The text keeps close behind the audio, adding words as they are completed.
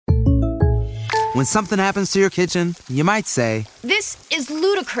When something happens to your kitchen, you might say, "This is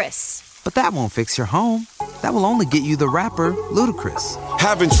ludicrous." But that won't fix your home. That will only get you the rapper, Ludacris.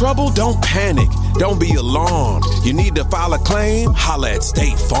 Having trouble? Don't panic. Don't be alarmed. You need to file a claim? Holla at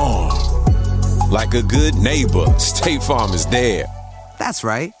State Farm. Like a good neighbor, State Farm is there. That's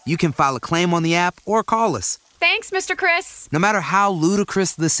right. You can file a claim on the app or call us. Thanks, Mr. Chris. No matter how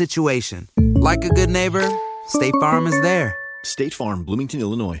ludicrous the situation, like a good neighbor, State Farm is there. State Farm, Bloomington,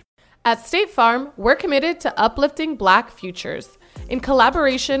 Illinois. At State Farm, we're committed to uplifting Black futures. In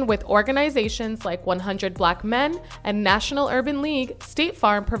collaboration with organizations like 100 Black Men and National Urban League, State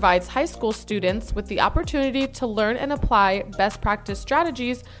Farm provides high school students with the opportunity to learn and apply best practice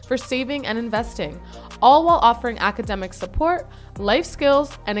strategies for saving and investing, all while offering academic support, life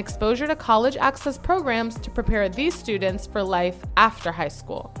skills, and exposure to college access programs to prepare these students for life after high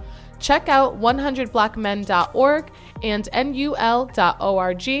school. Check out 100blackmen.org and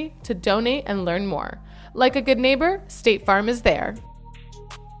nul.org to donate and learn more. Like a good neighbor, State Farm is there.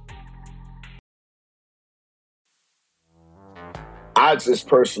 I just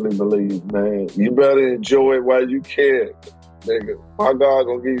personally believe, man, you better enjoy it while you can, nigga. My God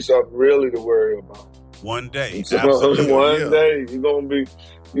gonna give you something really to worry about. One day, so absolutely. One day you're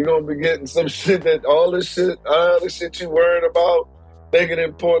gonna be getting some shit that all this shit you worried about, thinking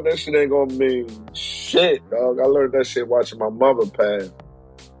important. That shit ain't gonna mean shit, dog. I learned that shit watching my mother pass.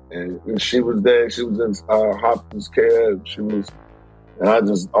 And she was there. She was in Hopkins care. And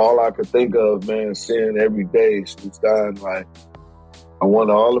all I could think of, man, seeing every day she was dying. Like, I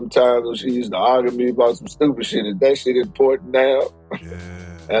wonder all them times when she used to argue with me about some stupid shit. Is that shit important now? Yeah.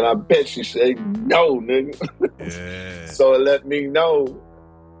 And I bet she said, no, nigga. Yeah. So it let me know,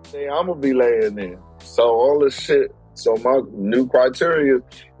 hey, I'm going to be laying there. So all this shit. So my new criteria,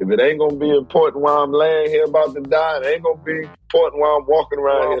 if it ain't gonna be important while I'm laying here about to die, it ain't gonna be important while I'm walking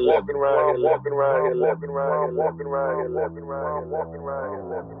around here, walking around here, walking around here, walking around here, walking around here, walking around here, walking around here,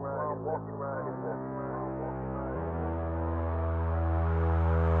 walking around here, walking around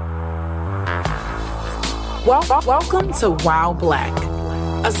here. Welcome to Wow Black,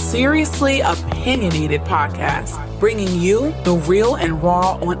 a seriously opinionated podcast bringing you the real and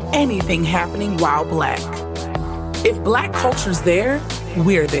raw on anything happening while Black. If Black culture's there,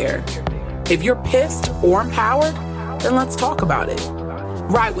 we're there. If you're pissed or empowered, then let's talk about it.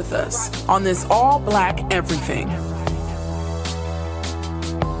 Ride with us on this all Black everything.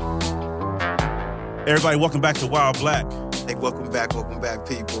 Everybody, welcome back to Wild Black. Hey, welcome back,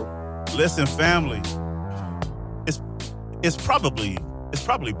 people. Listen, family, it's probably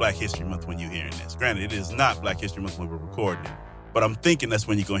Black History Month when you're hearing this. Granted, it is not Black History Month when we're recording it, but I'm thinking that's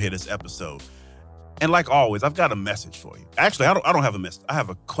when you're gonna hear this episode. And like always, I've got a message for you. Actually, I don't have a message. I have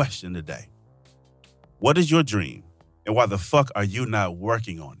a question today. What is your dream? And why the fuck are you not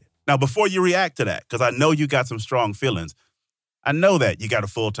working on it? Now, before you react to that, because I know you got some strong feelings, I know that you got a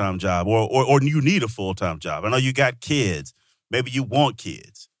full-time job or you need a full-time job. I know you got kids. Maybe you want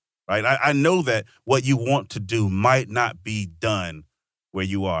kids, right? I know that what you want to do might not be done where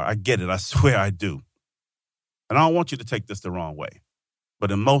you are. I get it. I swear I do. And I don't want you to take this the wrong way. But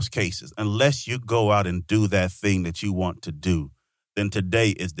in most cases, unless you go out and do that thing that you want to do, then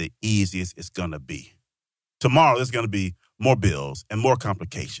today is the easiest it's going to be. Tomorrow, there's going to be more bills and more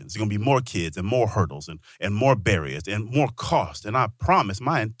complications. There's going to be more kids and more hurdles and more barriers and more cost. And I promise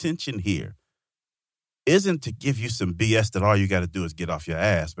my intention here isn't to give you some BS that all you got to do is get off your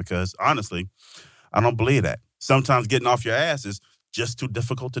ass, because honestly, I don't believe that. Sometimes getting off your ass is just too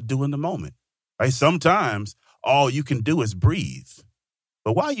difficult to do in the moment, right? Sometimes all you can do is breathe.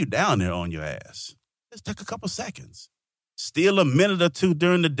 But while you're down there on your ass, just take a couple seconds. Steal a minute or two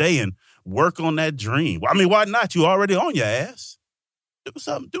during the day and work on that dream. I mean, why not? You already on your ass. Do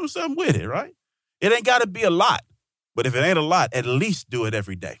something with it, right? It ain't got to be a lot. But if it ain't a lot, at least do it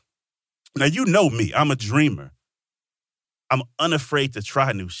every day. Now, you know me. I'm a dreamer. I'm unafraid to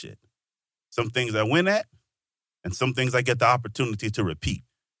try new shit. Some things I win at, and some things I get the opportunity to repeat.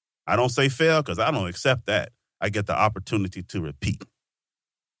 I don't say fail because I don't accept that. I get the opportunity to repeat.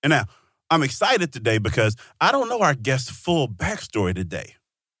 And now, I'm excited today because I don't know our guest's full backstory today.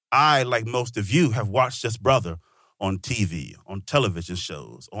 I, like most of you, have watched this brother on TV, on television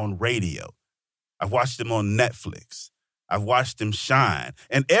shows, on radio. I've watched him on Netflix. I've watched him shine.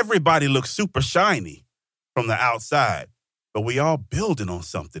 And everybody looks super shiny from the outside. But we all building on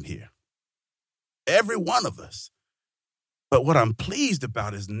something here. Every one of us. But what I'm pleased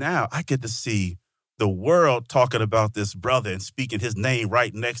about is now I get to see the world talking about this brother and speaking his name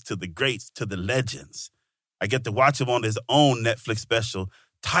right next to the greats, to the legends. I get to watch him on his own Netflix special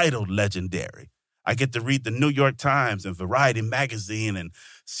titled Legendary. I get to read the New York Times and Variety Magazine and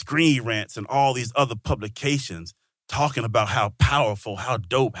Screen Rants and all these other publications talking about how powerful, how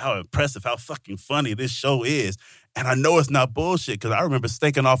dope, how impressive, how fucking funny this show is. And I know it's not bullshit because I remember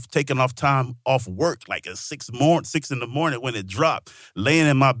taking off time off work like at 6 in the morning when it dropped, laying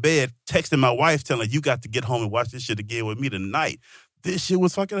in my bed, texting my wife, telling her, you got to get home and watch this shit again with me tonight. This shit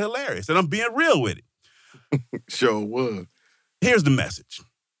was fucking hilarious. And I'm being real with it. Sure was. Here's the message.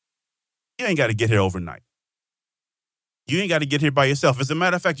 You ain't got to get here overnight. You ain't got to get here by yourself. As a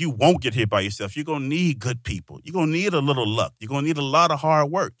matter of fact, you won't get here by yourself. You're going to need good people. You're going to need a little luck. You're going to need a lot of hard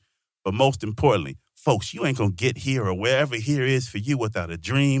work. But most importantly, folks, you ain't going to get here or wherever here is for you without a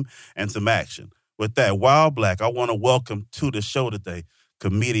dream and some action. With that, Wild Black, I want to welcome to the show today,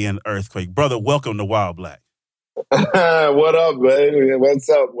 comedian Earthquake. Brother, welcome to Wild Black. What up, baby? What's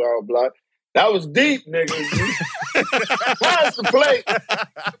up, Wild Black? That was deep, nigga. Pass the plate.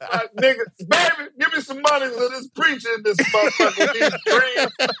 Nigga, baby, give me some money for this preacher in this motherfucker. These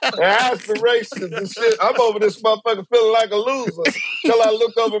dreams and aspirations and shit. I'm over this motherfucker feeling like a loser till I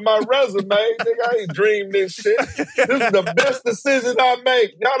look over my resume. Nigga, I ain't dreamed this shit. This is the best decision I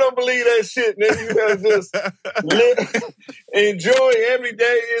make. Y'all don't believe that shit, nigga. You gotta just enjoy every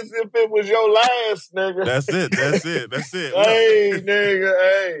day as if it was your last, nigga. That's it. Hey, nigga,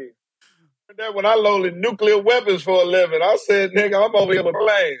 hey. That when I loaded nuclear weapons for a living, I said, nigga, I'm over here with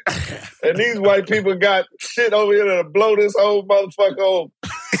plans. And these white people got shit over here to blow this whole motherfucker over.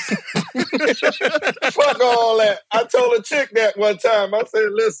 Fuck all that. I told a chick that one time. I said,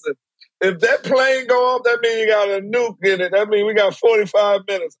 listen, if that plane go off, that means you got a nuke in it. That means we got 45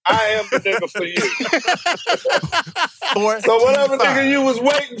 minutes. I am the nigga for you. So whatever nigga you was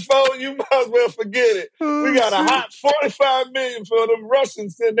waiting for, you might as well forget it. We got a hot 45 million for them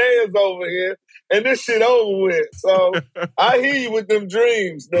Russians send theirs over here, and this shit over with. So I hear you with them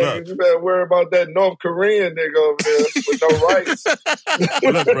dreams, nigga. Look, you better worry about that North Korean nigga over there with no rights.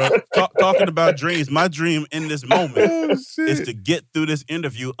 Look, bro, talking about dreams, my dream in this moment is to get through this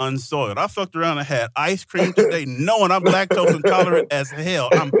interview unsoiled. I fucked around and had ice cream today, knowing I'm lactose intolerant as hell.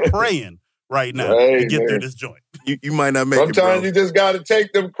 I'm praying right now to get through this joint. You might not make Sometimes it, bro. You just got to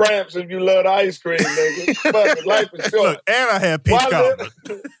take them cramps if you love the ice cream, nigga. Fuck it, life is short. Look, and I had peach cobbler.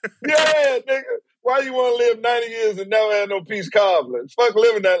 Yeah, nigga. Why you want to live 90 years and never have no peach cobbler? Fuck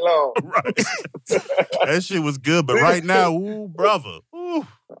living that long. Right. That shit was good, but right now, ooh, brother. Ooh.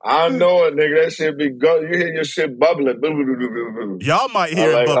 I know it, nigga. That shit be good. You hear your shit bubbling. Y'all might hear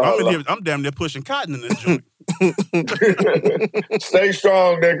it bubbling. I'm damn near pushing cotton in this joint. Stay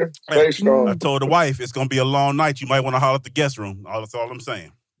strong, nigga. Stay strong. I told the wife it's gonna be a long night. You might want to holler at the guest room. That's all I'm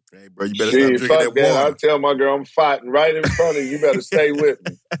saying. Hey, bro, you better stop drinking that water. I tell my girl I'm fighting right in front of you. You better stay with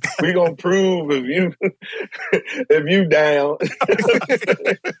me. We gonna prove if you down.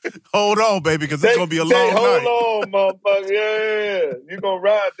 Hold on, baby, because it's gonna be a long night. Hold on, motherfucker. Yeah. You gonna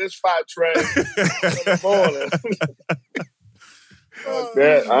ride this fight train in the morning.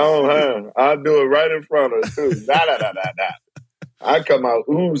 That I don't have. I'll do it right in front of her too. Da. I come out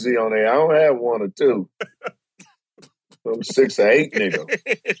oozy on there. I don't have one or two. I'm 6 or 8,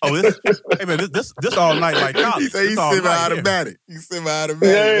 nigga. Oh, this all night like college. He said he's semi-automatic. He's semi-automatic.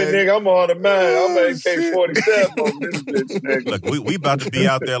 Yeah, nigga, I'm automatic. I'm AK-47 on this bitch, nigga. Look, we about to be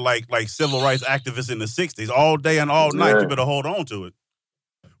out there like civil rights activists in the 60s, all day and all night. You better hold on to it.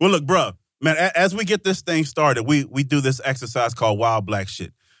 Well, look, bro, man, as we get this thing started, we do this exercise called Wild Black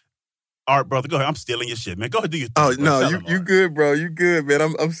Shit. Art, brother, go ahead. I'm stealing your shit, man. Go ahead, do your thing. Oh, no, you good, bro. You good, man.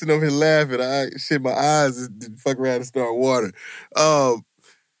 I'm sitting over here laughing. My eyes fuck around and start watering.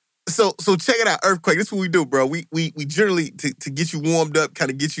 So check it out, Earthquake. This is what we do, bro. We generally, to get you warmed up, kind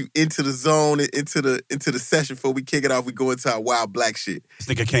of get you into the zone, into the session before we kick it off, we go into our Wild Black shit. This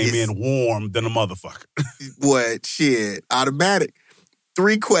nigga came in warm than a motherfucker. What? Shit. Automatic.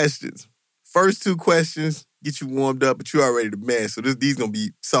 3 questions. First 2 questions get you warmed up, but you already the man. So these gonna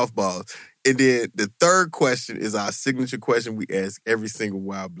be softballs. And then the third question is our signature question we ask every single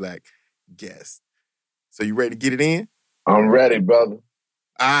Wild Black guest. So you ready to get it in? I'm ready, brother.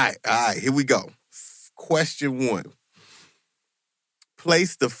 All right, here we go. Question 1.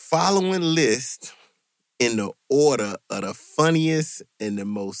 Place the following list in the order of the funniest and the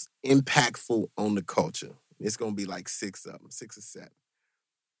most impactful on the culture. It's gonna be like 6 of them, 6 or 7.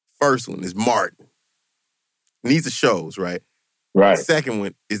 First one is Martin. And these are shows, right? Right. Second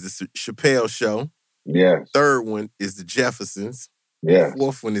one is the Chappelle Show. Yeah. Third one is the Jeffersons. Yeah.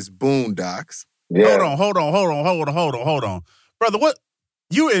 Fourth one is Boondocks. Yeah. Hold on. Brother, what?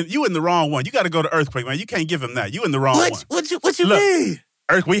 You in the wrong one. You got to go to Earthquake, man. You can't give him that. You in the wrong one. What you mean?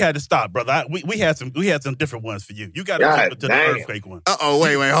 Earth, we had to stop, brother. We had some different ones for you. You got to jump into the earthquake one.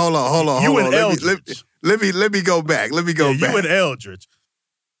 Wait, hold on. You and Eldridge. Let me go back. Let me go back. You and Eldridge.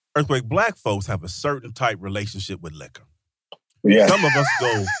 Earthquake, black folks have a certain type relationship with liquor. Yeah. Some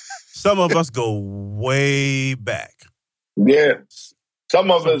of us go way back. Yeah.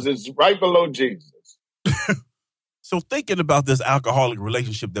 Some of us is right below Jesus. So thinking about this alcoholic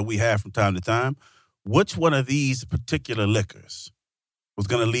relationship that we have from time to time, which one of these particular liquors was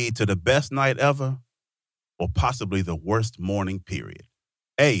going to lead to the best night ever or possibly the worst morning period?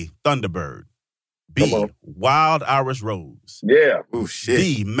 A, Thunderbird. B, Wild Irish Rose. Yeah. Oh, shit.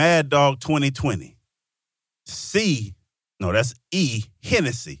 D, Mad Dog 2020. C, no, that's E,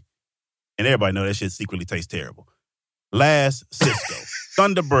 Hennessy. And everybody know that shit secretly tastes terrible. Last, Cisco.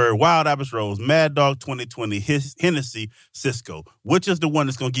 Thunderbird, Wild Irish Rose, Mad Dog 2020, Hennessy, Cisco. Which is the one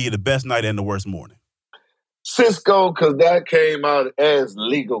that's going to give you the best night and the worst morning? Cisco, because that came out as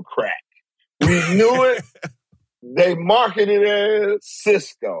legal crack. We knew it. They marketed it as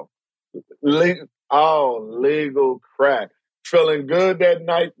Cisco. Legal crack. Feeling good that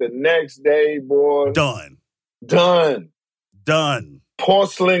night, the next day, boy. Done.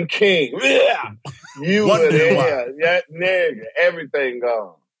 Porcelain King. Yeah. You were there. That nigga. Everything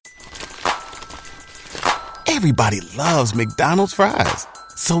gone. Everybody loves McDonald's fries.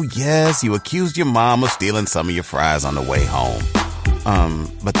 So yes, you accused your mom of stealing some of your fries on the way home.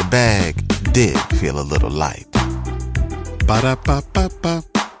 But the bag did feel a little light. Ba-da-ba-ba-ba.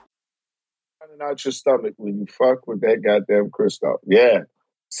 Running out your stomach when you fuck with that goddamn Cristal. Yeah.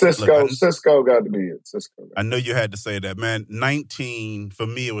 Cisco got to be it. I know you had to say that, man. For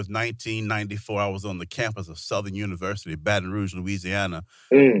me, it was 1994. I was on the campus of Southern University, Baton Rouge, Louisiana.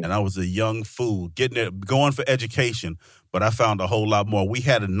 And I was a young fool, going for education, but I found a whole lot more. We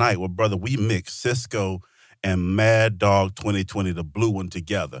had a night where, brother, we mixed Cisco and Mad Dog 2020, the blue one,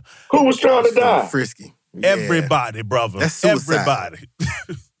 together. Who was trying to die? Frisky. Yeah. Everybody, brother. That's suicide.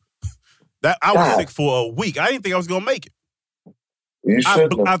 Everybody. I was sick for a week. I didn't think I was going to make it.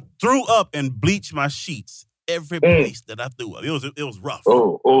 I threw up and bleached my sheets every place that I threw up. It was rough.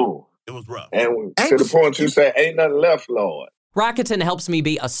 Oh. It was rough. And to the point you say, ain't nothing left, Lord. Rakuten helps me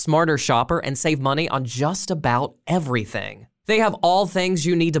be a smarter shopper and save money on just about everything. They have all things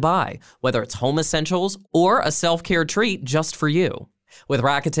you need to buy, whether it's home essentials or a self-care treat just for you. With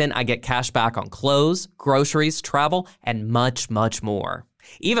Rakuten, I get cash back on clothes, groceries, travel, and much, much more.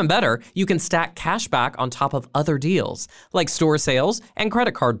 Even better, you can stack cash back on top of other deals, like store sales and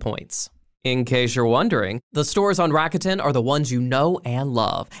credit card points. In case you're wondering, the stores on Rakuten are the ones you know and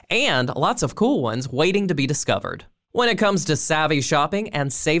love, and lots of cool ones waiting to be discovered. When it comes to savvy shopping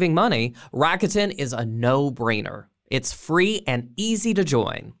and saving money, Rakuten is a no-brainer. It's free and easy to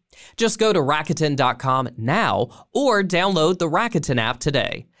join. Just go to Rakuten.com now or download the Rakuten app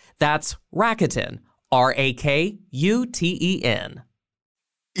today. That's Rakuten, Rakuten.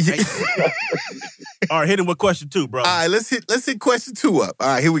 All right, hit him with question 2, bro. All right, let's hit question 2 up. All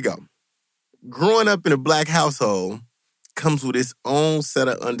right, here we go. Growing up in a black household comes with its own set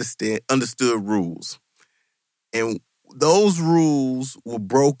of understood rules. And those rules were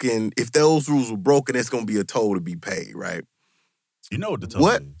broken. If those rules were broken, it's going to be a toll to be paid, right? You know what the toll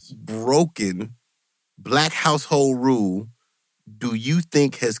is. What broken black household rule do you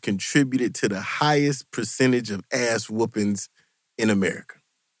think has contributed to the highest percentage of ass whoopings in America?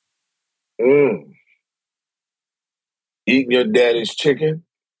 Eating your daddy's chicken?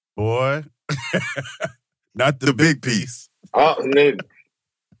 Boy. Not the big piece. Nigga.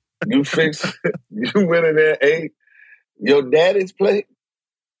 You went in there, ate your daddy's plate?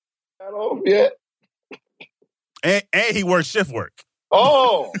 Not off yet? And he works shift work.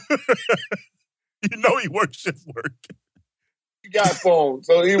 Oh! You know he works shift work. He got phone,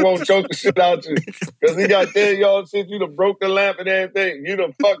 so he won't choke the shit out you. Because he got there, y'all, since you done broke the lamp and everything. You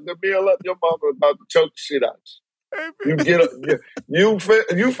done fucked the meal up. Your mama about to choke the shit out you.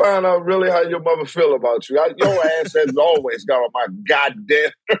 You find out really how your mother feel about you. Your ass has always got on my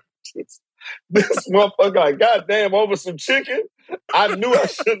goddamn nerves. This motherfucker like, goddamn, over some chicken? I knew I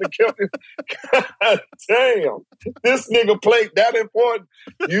shouldn't have kept it. God damn. This nigga plate that important?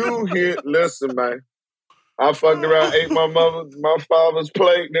 Listen, man. I fucked around, ate my father's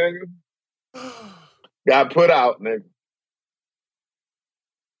plate, nigga. Got put out, nigga.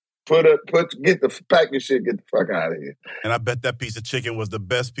 Pack your shit, get the fuck out of here. And I bet that piece of chicken was the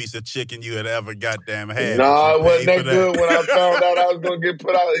best piece of chicken you had ever goddamn had. No, it wasn't that good when I found out I was going to get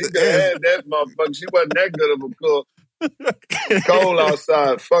put out. He could have had that motherfucker. She wasn't that good of a cook. Cold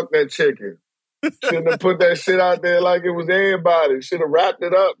outside. Fuck that chicken. Shouldn't have put that shit out there like it was everybody. Should have wrapped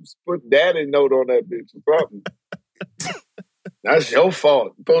it up. Put daddy note on that bitch or something. That's your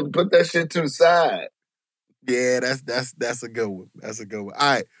fault. Supposed to put that shit to the side. Yeah, that's a good one. That's a good one.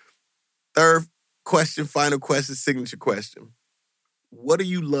 All right. Third question, final question, signature question. What do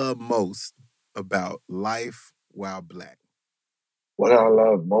you love most about life while Black? What I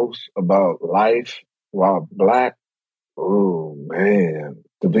love most about life while Black? Oh, man.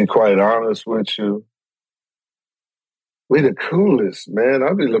 To be quite honest with you, we the coolest, man.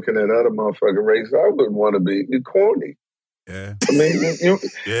 I be looking at other motherfucking races. I wouldn't want to be. You corny. Yeah. I mean,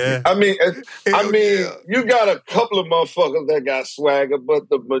 yeah. I mean, you got a couple of motherfuckers that got swagger, but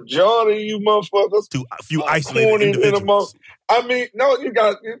the majority of you motherfuckers, a few isolated individuals. I mean, no, you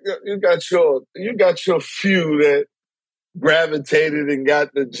got your few that gravitated and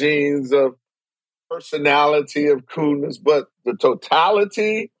got the genes of personality, of coolness, but the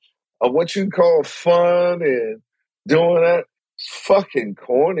totality of what you call fun and doing that, it's fucking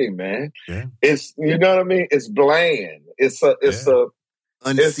corny, man. Yeah. It's, you know what I mean? It's bland. It's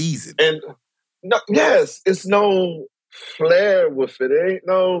unseasoned. It's no flair with it. It ain't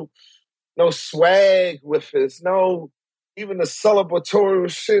no swag with it. It's no, even the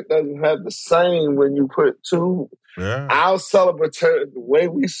celebratory shit doesn't have the same when you put two. Yeah. Our celebratory, the way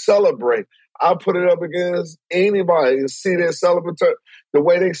we celebrate, I'll put it up against anybody and see their celebratory, the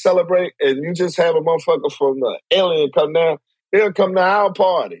way they celebrate, and you just have a motherfucker from the alien come down, they'll come to our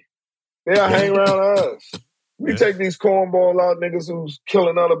party. They'll hang around us. We take these cornball out niggas who's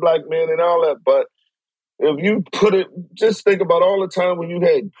killing other black men and all that, but if you put it, just think about all the time when you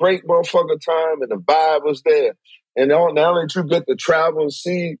had great motherfucker time and the vibe was there. And now that you get to travel and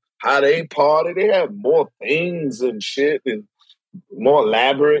see how they party, they have more things and shit and more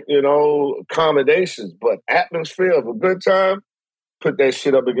elaborate, accommodations. But atmosphere of a good time, put that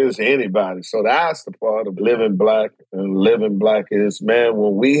shit up against anybody. So that's the part of living Black. And living Black is, man,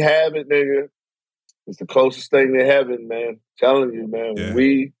 when we have it, nigga, it's the closest thing to heaven, man. Telling you, man,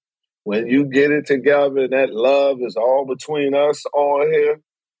 when you get it together and that love is all between us on here,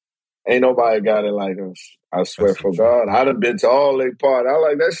 ain't nobody got it like us. I swear for God. I done been to all they party. I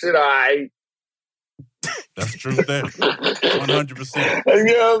like that shit, all right. That's true there. 100%. You know what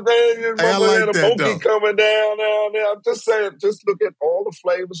I'm saying? You I like that, though. Coming down there. I'm just saying, just look at all the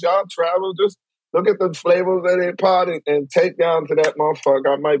flavors. Y'all travel, just look at the flavors that they party and take down to that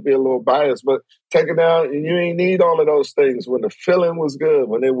motherfucker. I might be a little biased, but take it down, and you ain't need all of those things. When the feeling was good,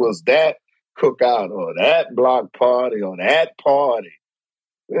 when it was that cookout or that block party or that party,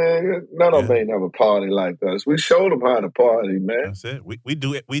 man, none of them ain't never party like us. We showed them how to party, man. That's it. We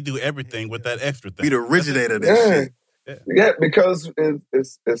do everything with that extra thing. We the originator of that shit. Yeah, because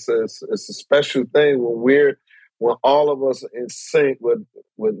it's a special thing when all of us in sync with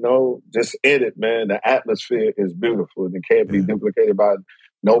no, just in it, man. The atmosphere is beautiful and it can't be duplicated by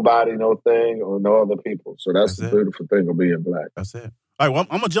nobody, no thing, or no other people. So that's the beautiful thing of being Black. That's it. All right, well,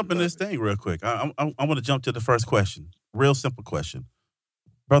 I'm gonna jump into this thing real quick. I'm gonna jump to the first question. Real simple question,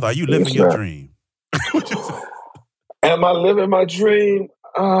 brother. Are you living your dream? Am I living my dream?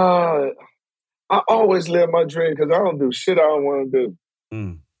 I always live my dream because I don't do shit I don't want to do.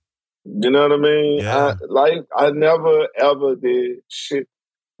 You know what I mean? Yeah. I never ever did shit.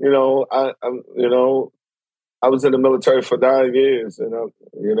 I was in the military for 9 years, and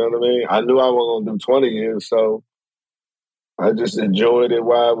you know what I mean. I knew I wasn't gonna do 20 years, so I just enjoyed it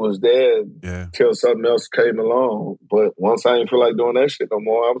while I was there till something else came along. But once I didn't feel like doing that shit no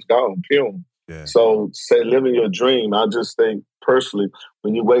more, I was gone. Pum. Yeah. So say living your dream. I just think personally,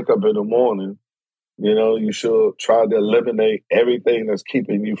 when you wake up in the morning, you should try to eliminate everything that's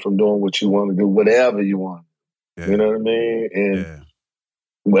keeping you from doing what you want to do, whatever you want. You know what I mean? And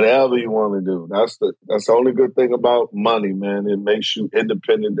whatever you want to do. That's the only good thing about money, man. It makes you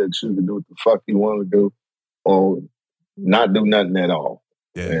independent that you can do what the fuck you want to do or not do nothing at all.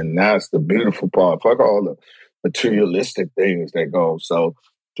 Yeah. And that's the beautiful part. Fuck all the materialistic things that go. So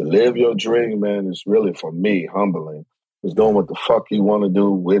to live your dream, man, is really, for me, humbling. It's doing what the fuck you want to do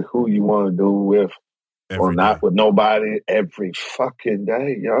with who you want to do with or not with nobody every fucking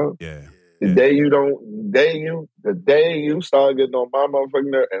day, yo. Yeah. The day you start getting on my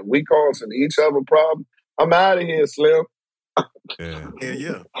motherfucking nerve and we causing each other problems, I'm out of here, Slim. Yeah.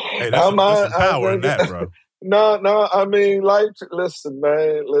 Hey, that's some power in that, bro. No, I mean, listen,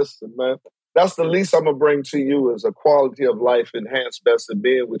 man. That's the least I'm gonna bring to you is a quality of life enhanced best of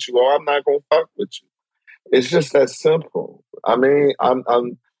being with you, or I'm not gonna fuck with you. It's just that simple. I mean,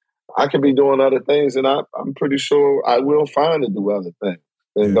 I could be doing other things, and I'm pretty sure I will find to do other things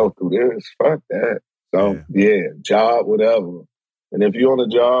and go through this. Fuck that. So job, whatever. And if you're on a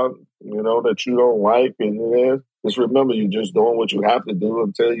job, that you don't like, and just remember, you're just doing what you have to do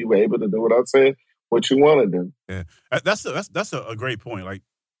until you're able to do what I said. what you want to do. Yeah, that's a great point. Like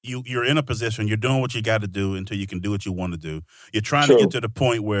you're in a position, you're doing what you got to do until you can do what you want to do. You're trying to get to the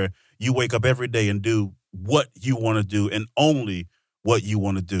point where you wake up every day and do what you want to do and only what you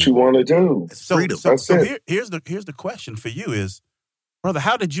want to do. What you want to do. So here's the question for you is, brother,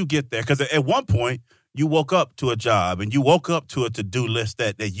 how did you get there? Because at one point you woke up to a job and you woke up to a to-do list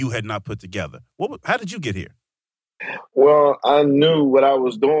that you had not put together. How did you get here? Well, I knew what I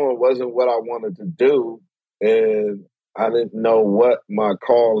was doing wasn't what I wanted to do, and I didn't know what my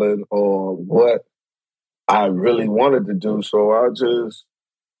calling or what I really wanted to do, so I just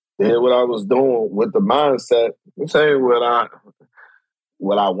did what I was doing with the mindset. This ain't what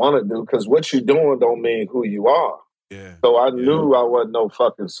I want to do, because what you're doing don't mean who you are. Yeah. So I knew I wasn't no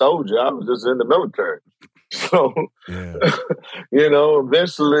fucking soldier. I was just in the military. So,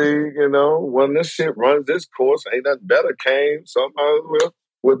 eventually, when this shit runs this course, ain't nothing better came. So I might as well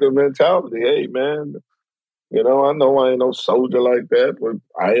with the mentality, hey, man, I know I ain't no soldier like that, but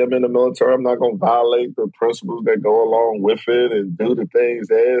I am in the military. I'm not going to violate the principles that go along with it and do the things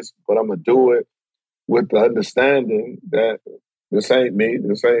but I'm going to do it with the understanding that this ain't me.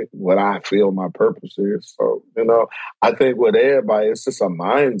 This ain't what I feel my purpose is. So, I think with everybody, it's just a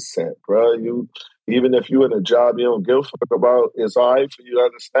mindset, bro. Even if you're in a job you don't give a fuck about, it's all right for you to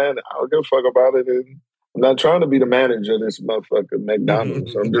understand it. I don't give a fuck about it. And I'm not trying to be the manager of this motherfucking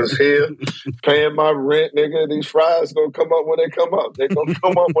McDonald's. I'm just here paying my rent, nigga. These fries gonna come up when they come up. They gonna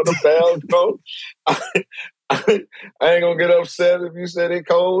come up when the bells go. I ain't gonna get upset if you say they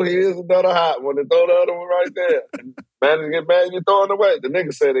cold. Here's another hot one. And throw the other one right there. And manager get mad, you throw it away. The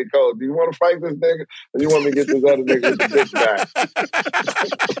nigga said they cold. Do you want to fight this nigga? Or you want me to get this other nigga with the dick back?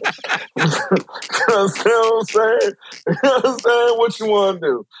 You know what I'm saying? You know what I'm saying? What you want to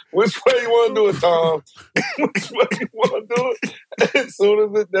do? Which way you want to do it, Tom? Which way you want to do it? As soon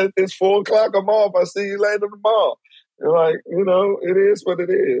as it's 4 o'clock, I'm off. I see you later tomorrow. You're like, it is what it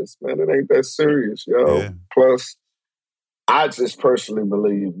is, man. It ain't that serious, yo. Yeah. Plus, I just personally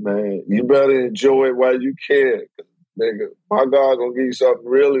believe, man, you better enjoy it while you can. Nigga, my God gonna give you something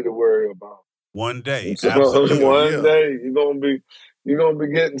really to worry about. One day, day, you're gonna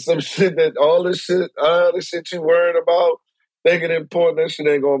be getting some shit that all the shit you worried about, thinking important, that shit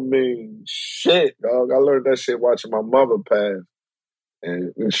ain't gonna mean shit, dog. I learned that shit watching my mother pass.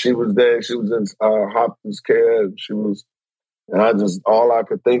 And she was there. She was in Hopkins care. All I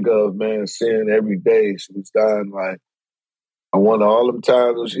could think of, man, seeing every day she was dying. Like, I wonder all them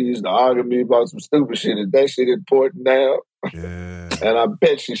times when she used to argue me about some stupid shit. Is that shit important now? Yeah. And I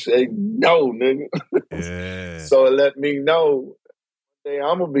bet she said, no, nigga. Yeah. So it let me know, hey,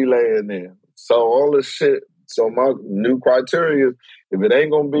 I'm going to be laying there. So all this shit. So my new criteria is, if it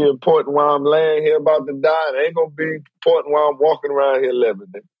ain't going to be important while I'm laying here about to die, it ain't going to be important while I'm walking around here living.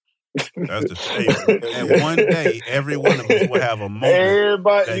 That's the thing. And one day, every one of us will have a moment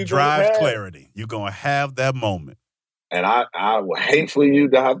that drives clarity. You're going to have that moment. And I would hate for you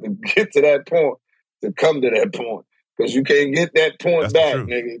to have to get to that point, to come to that point. Because you can't get that point back,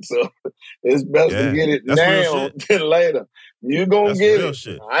 nigga. So it's best to get it now than later. You're going to get it.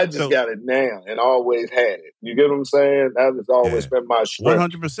 Shit. I just got it now and always had it. You get what I'm saying? That has always been my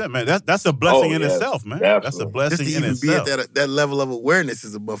strength. 100%, man. That's a blessing in itself, man. Definitely. That's a blessing just in itself. Be at that level of awareness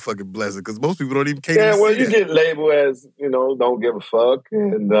is a motherfucking blessing, because most people don't even care. Yeah, well, you get labeled as, don't give a fuck.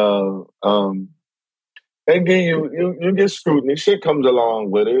 And then you get scrutiny. Shit comes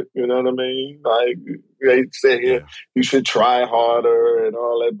along with it. You know what I mean? Like, they say here, you should try harder and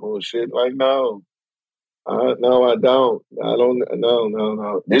all that bullshit. Like, no. No, I don't. I don't.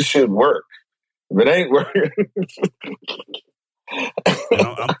 No. This should work. If it ain't working,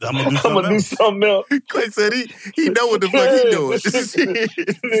 I'm gonna do something else. Clay said he know what the fuck he doing.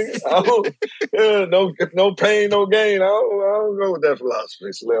 No pain, no gain. I don't go with that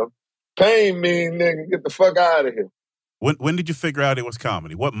philosophy, Slim. Pain mean, nigga, get the fuck out of here. When did you figure out it was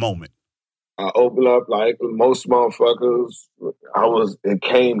comedy? What moment? I opened up like most motherfuckers. It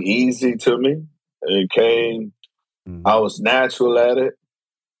came easy to me. I was natural at it.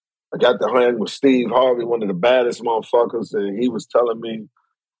 I got to hang with Steve Harvey, one of the baddest motherfuckers, and he was telling me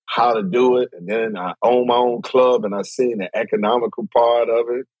how to do it. And then I own my own club, and I seen the economical part of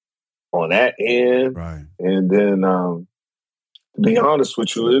it on that end. Right. And then, to be honest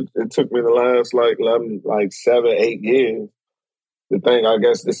with you, it took me the last 7, 8 years to think, I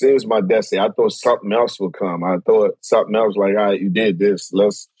guess this is my destiny. I thought something else would come. I thought something else, like, all right, you did this.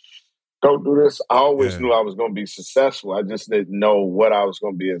 Let's go do this. I always knew I was going to be successful. I just didn't know what I was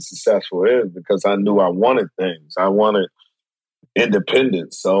going to be successful in, because I knew I wanted things. I wanted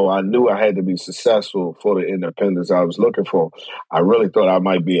independence. So I knew I had to be successful for the independence I was looking for. I really thought I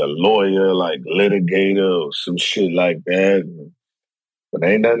might be a lawyer, like litigator or some shit like that. But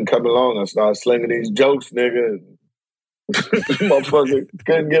ain't nothing coming along. I started slinging these jokes, nigga. Motherfucker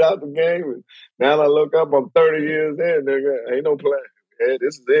couldn't get out the game. And now I look up, I'm 30 years in, nigga. Ain't no plan. Yeah,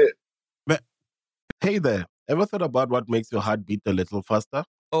 this is it. Hey there. Ever thought about what makes your heart beat a little faster?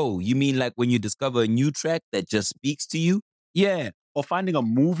 Oh, you mean like when you discover a new track that just speaks to you? Yeah, or finding a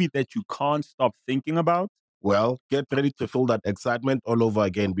movie that you can't stop thinking about? Well, get ready to feel that excitement all over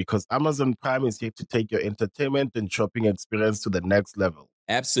again because Amazon Prime is here to take your entertainment and shopping experience to the next level.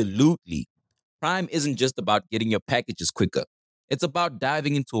 Absolutely. Prime isn't just about getting your packages quicker. It's about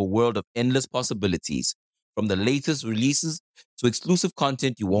diving into a world of endless possibilities, from the latest releases to exclusive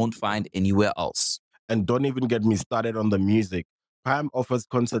content you won't find anywhere else. And don't even get me started on the music. Prime offers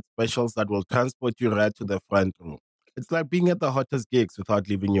concert specials that will transport you right to the front row. It's like being at the hottest gigs without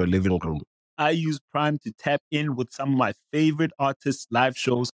leaving your living room. I use Prime to tap in with some of my favorite artists' live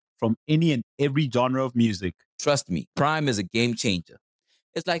shows from any and every genre of music. Trust me, Prime is a game changer.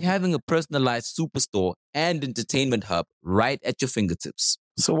 It's like having a personalized superstore and entertainment hub right at your fingertips.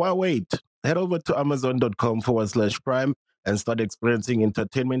 So why wait? Head over to amazon.com/Prime and start experiencing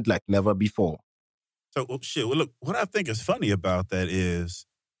entertainment like never before. So, well, look, what I think is funny about that is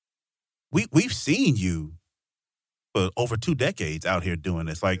we've seen you for over 2 decades out here doing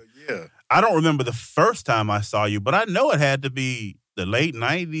this. Like, yeah. I don't remember the first time I saw you, but I know it had to be the late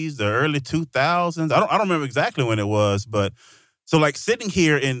 90s, the early 2000s. I don't remember exactly when it was, but so like sitting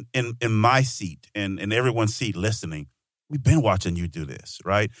here in my seat and in everyone's seat listening, we've been watching you do this,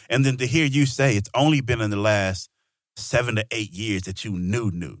 right? And then to hear you say it's only been in the last 7 to 8 years that you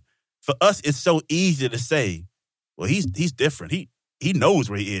knew. For us, it's so easy to say, well, he's different. He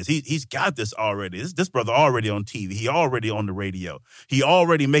knows where he is. He's got this already. This brother already on TV. He already on the radio. He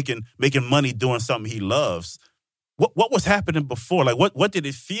already making money doing something he loves. What was happening before? Like what did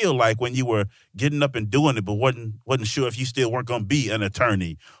it feel like when you were getting up and doing it, but wasn't sure if you still weren't going to be an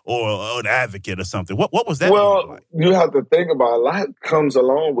attorney or an advocate or something? What was that? Well, like? You have to think about a lot comes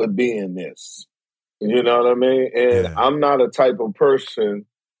along with being this. You know what I mean? And Yeah. I'm not a type of person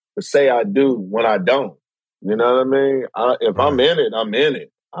to say I do when I don't. You know what I mean? If I'm in it, I'm in it.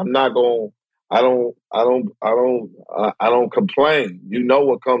 I'm not going. I don't complain. You know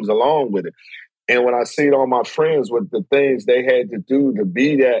what comes along with it. And when I see all my friends with the things they had to do to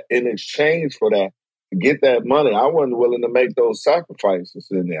be that in exchange for that, to get that money, I wasn't willing to make those sacrifices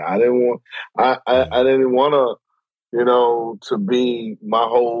in there. I didn't want. I didn't want to, to be my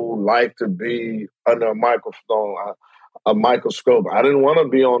whole life to be under a microphone. A microscope. I didn't want to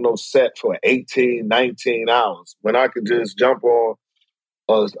be on no set for 18, 19 hours when I could just jump on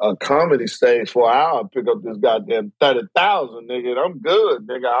a comedy stage for an hour and pick up this goddamn 30,000, nigga. I'm good,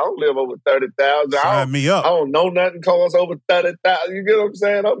 nigga. I don't live over 30,000. Sign me up. I don't know nothing costs over 30,000. You get what I'm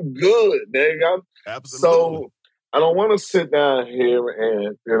saying? I'm good, nigga. Absolutely. So I don't want to sit down here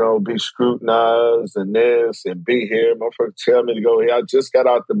and, be scrutinized and this and be here. Motherfuckers tell me to go here. I just got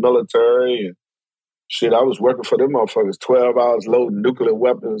out the military and shit, I was working for them motherfuckers 12 hours loading nuclear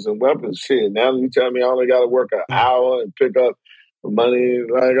weapons and weapons. Shit, now you tell me I only got to work an hour and pick up money.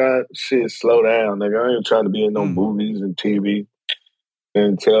 Like, shit, slow down, nigga. I ain't trying to be in no movies and TV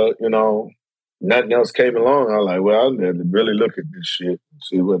until, nothing else came along. I'm like, well, I need to really look at this shit and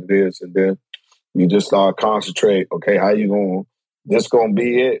see what it is. And then you just start concentrate. Okay, how you going? This going to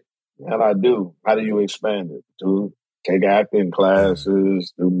be it? And I do. How do you expand it? Do take acting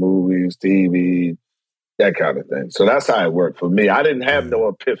classes, do movies, TV, that kind of thing. So that's how it worked for me. I didn't have no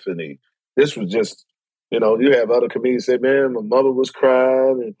epiphany. This was just, you have other comedians say, man, my mother was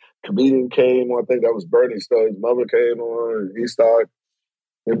crying, and comedian came on. I think that was Bernie Starr. His mother came on, and his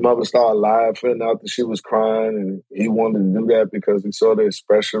mother started laughing after she was crying, and he wanted to do that because he saw the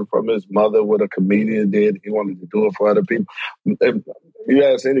expression from his mother, what a comedian did. He wanted to do it for other people. If you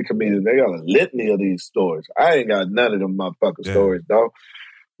ask any comedian, they got a litany of these stories. I ain't got none of them motherfucking stories, dog.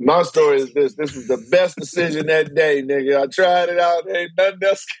 My story is this. This was the best decision that day, nigga. I tried it out. Ain't nothing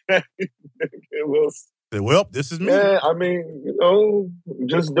else. It was. Well, this is me. Yeah, I mean,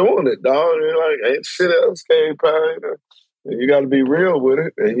 just doing it, dog. Like, ain't shit else came by. You got to be real with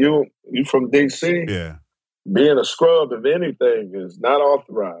it. And you from DC. Yeah. Being a scrub of anything is not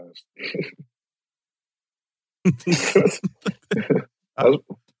authorized.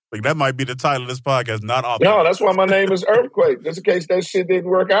 Like that might be the title of this podcast, not authorized. No, that's why my name is Earthquake. Just in case that shit didn't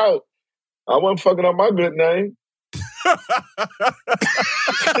work out. I wasn't fucking up my good name.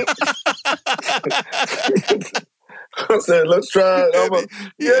 said, let's try it. I'm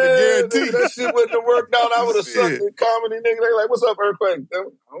guarantee. nigga, that shit wouldn't have worked out. I would have sucked in comedy, nigga. They like, what's up, Earthquake? I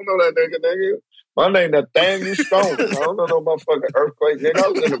don't know that nigga. My name Nathaniel Stone. I don't know no motherfucking Earthquake, nigga. I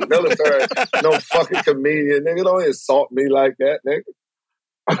was in the military. No fucking comedian, nigga. Don't insult me like that, nigga.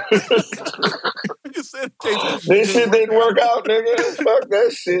 This shit didn't work out, nigga. Fuck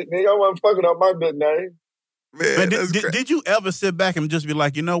that shit, nigga. I wasn't fucking up my good name. Man, did you ever sit back and just be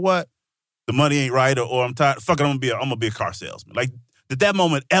like, you know what? The money ain't right, or I'm tired. Fuck it, I'm gonna be a car salesman. Like, did that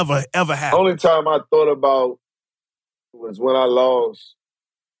moment ever happen? Only time I thought about was when I lost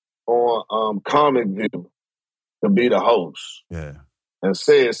on Comic View to be the host. Yeah. And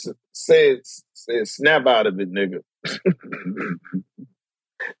said snap out of it, nigga.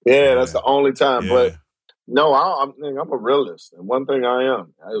 Yeah, that's the only time. Yeah. But no, I'm a realist. And one thing I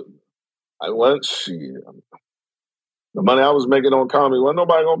am, I went, shit. The money I was making on comedy, wasn't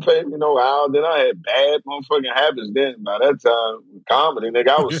nobody gonna pay me no how. Then I had bad motherfucking habits then. By that time, comedy, nigga,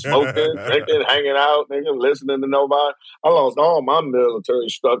 I was smoking, drinking, hanging out, nigga, listening to nobody. I lost all my military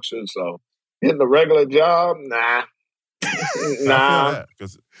structure, so getting a regular job, nah. Nah. You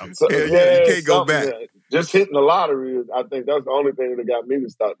can't go back. Just hitting the lottery, I think that's the only thing that got me to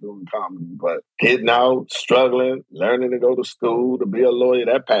start doing comedy. But getting out, struggling, learning to go to school, to be a lawyer,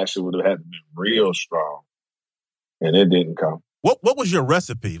 that passion would have had to be real strong. And it didn't come. What was your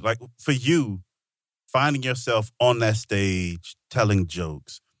recipe? Like, for you, finding yourself on that stage, telling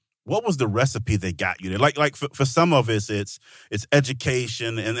jokes, what was the recipe that got you there? Like for some of us, it's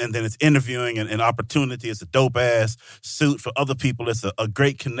education, and then it's interviewing and opportunity. It's a dope-ass suit. For other people, it's a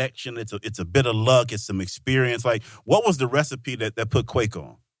great connection. It's a bit of luck. It's some experience. Like, what was the recipe that put Quake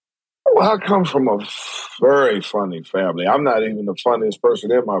on? Well, I come from a very funny family. I'm not even the funniest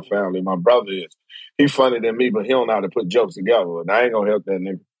person in my family. My brother is. He's funnier than me, but he don't know how to put jokes together. And I ain't gonna help that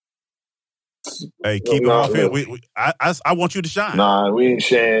nigga. Hey, keep him off here. I want you to shine. Nah, we ain't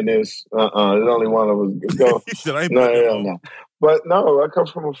sharing this. There's only one of us. Go. He said, I ain't no. But no, I come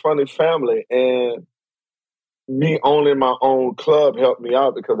from a funny family, and me owning my own club helped me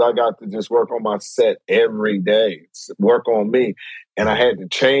out because I got to just work on my set every day, work on me. And I had to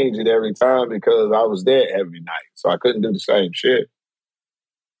change it every time because I was there every night. So I couldn't do the same shit.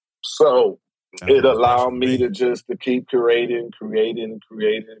 So it allowed me to just to keep creating.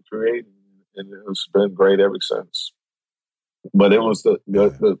 And it's been great ever since. But it was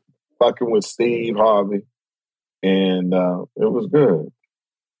the fucking with Steve Harvey, and it was good.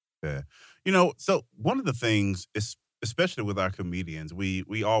 Yeah. You know, so one of the things is, especially with our comedians,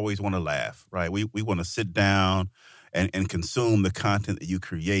 we always want to laugh, right? We want to sit down and consume the content that you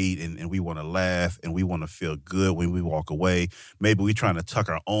create, and we want to laugh, and we want to feel good when we walk away. Maybe we're trying to tuck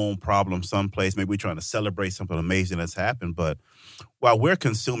our own problem someplace. Maybe we're trying to celebrate something amazing that's happened. But while we're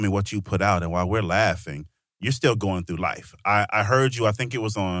consuming what you put out and while we're laughing, you're still going through life. I heard you, I think it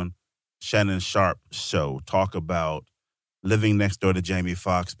was on Shannon Sharp's show, talk about living next door to Jamie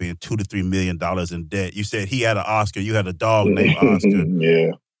Foxx, being $2 to $3 million in debt. You said he had an Oscar, you had a dog named Oscar.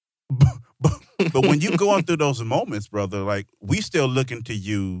 Yeah. But when you're going through those moments, brother, like, we still looking to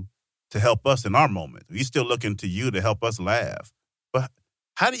you to help us in our moment. We still looking to you to help us laugh. But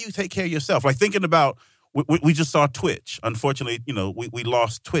how do you take care of yourself? Like, thinking about, we just saw Twitch. Unfortunately, you know, we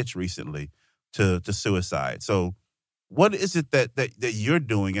lost Twitch recently to suicide. So what is it that you're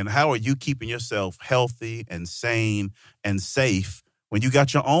doing, and how are you keeping yourself healthy and sane and safe when you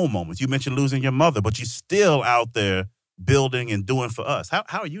got your own moments? You mentioned losing your mother, but you're still out there building and doing for us. How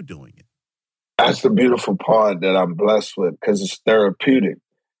are you doing it? That's the beautiful part that I'm blessed with, because it's therapeutic.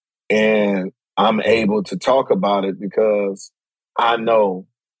 And I'm able to talk about it because I know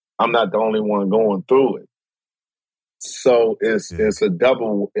I'm not the only one going through it. So it's a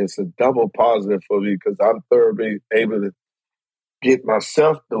double positive for me, because I'm thoroughly able to get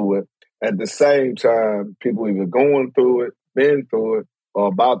myself through it. At the same time, people either going through it, been through it, or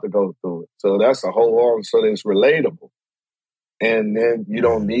about to go through it. So that's a whole lot. So it's relatable. And then you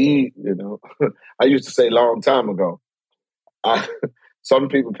don't need, you know, I used to say a long time ago, some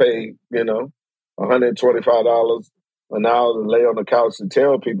people pay, you know, $125 an hour to lay on the couch and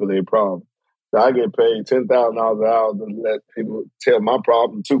tell people their problem. So I get paid $10,000 an hour to let people tell my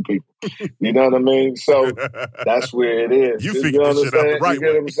problem to people. You know what I mean? So that's where it is. You figure this shit out the right way. You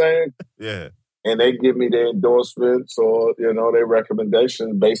get what I'm saying? Yeah. And they give me their endorsements or, you know, their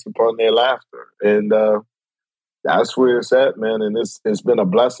recommendations based upon their laughter. And that's where it's at, man. And it's been a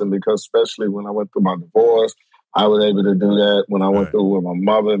blessing, because especially when I went through my divorce, I was able to do that. When I went through with my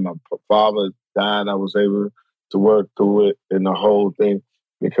mother and my father died, I was able to work through it and the whole thing.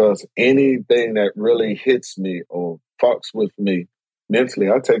 Because anything that really hits me or fucks with me mentally,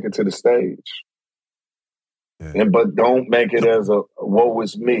 I take it to the stage. But don't make it as a woe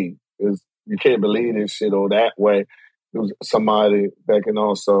is me. Because you can't believe this shit or that way. There's somebody that can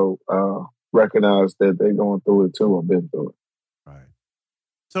also recognize that they're going through it too or been through it. Right.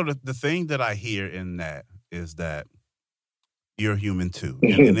 So the thing that I hear in that is that you're human too.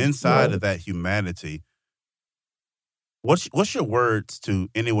 And inside of that humanity, what's your words to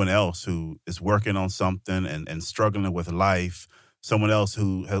anyone else who is working on something and struggling with life? Someone else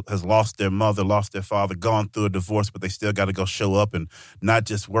who has lost their mother, lost their father, gone through a divorce, but they still got to go show up and not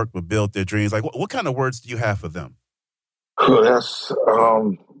just work, but build their dreams. Like, what kind of words do you have for them? That's,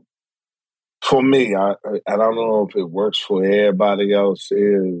 for me, I don't know if it works for everybody else,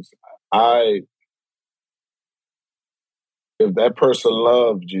 if that person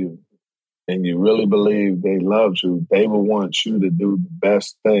loved you and you really believe they loved you, they will want you to do the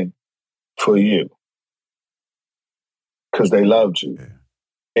best thing for you. Because they loved you.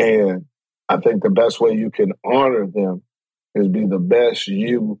 Yeah. And I think the best way you can honor them is be the best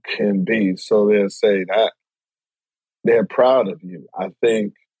you can be. So they'll say that they're proud of you. I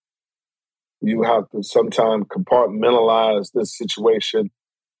think you have to sometimes compartmentalize this situation.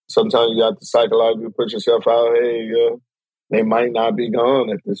 Sometimes you have to psychologically put yourself out, hey, they might not be gone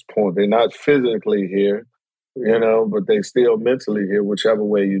at this point. They're not physically here, but they still mentally here, whichever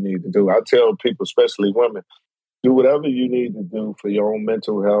way you need to do. I tell people, especially women, do whatever you need to do for your own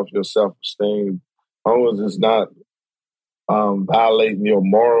mental health, your self-esteem, as long as it's not violating your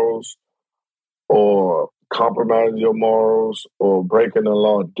morals or compromising your morals or breaking the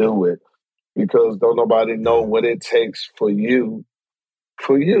law, do it. Because don't nobody know what it takes for you.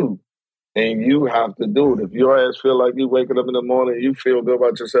 And you have to do it. If your ass feel like you waking up in the morning, you feel good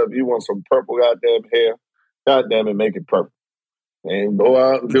about yourself, you want some purple goddamn hair, goddamn it, make it purple. And go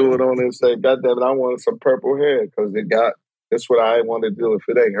out and do it on it and say, God damn it, I want some purple hair because that's what I want to do. If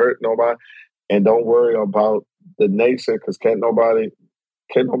it ain't hurt nobody, and don't worry about the nature because can't nobody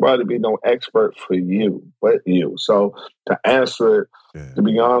be no expert for you but you. So to answer it, to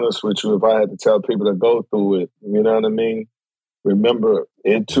be honest with you, if I had to tell people to go through it, you know what I mean? Remember,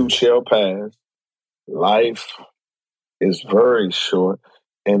 it too shall pass. Life is very short.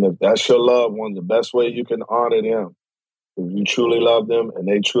 And if that's your loved one, the best way you can honor them, if you truly love them and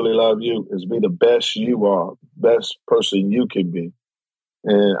they truly love you, is be the best you are, best person you can be.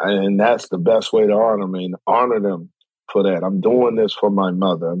 And that's the best way to honor them and honor them for that. I'm doing this for my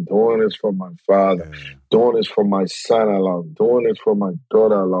mother. I'm doing this for my father. Doing this for my son-in-law. Doing this for my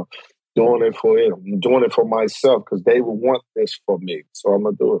daughter-in-law. Doing it for him. I'm doing it for myself because they will want this for me. So I'm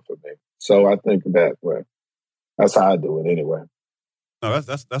going to do it for me. So I think that way. That's how I do it anyway. No,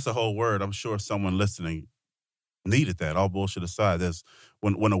 that's a whole word. I'm sure someone listening needed that. All bullshit aside, there's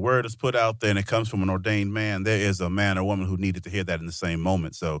when a word is put out there and it comes from an ordained man, there is a man or woman who needed to hear that in the same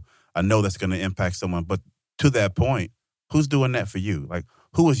moment. So I know that's going to impact someone. But to that point, who's doing that for you? Like,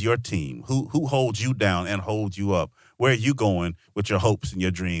 who is your team? Who holds you down and holds you up? Where are you going with your hopes and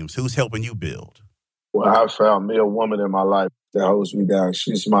your dreams? Who's helping you build? Well, I found me a woman in my life that holds me down.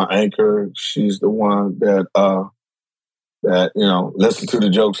 She's my anchor. She's the one that listen to the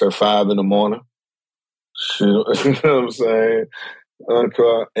jokes at 5 a.m. You know what I'm saying?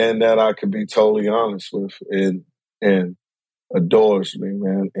 And that I could be totally honest with and adores me,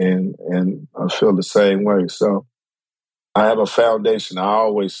 man. And I feel the same way. So I have a foundation. I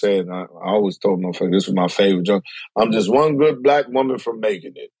always said, I always told my friend, this was my favorite joke. I'm just one good black woman from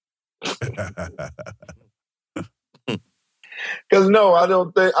making it. Because no, I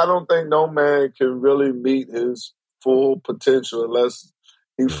don't think no man can really meet his full potential unless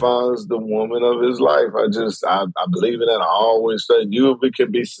he finds the woman of his life. I believe in that. I always say you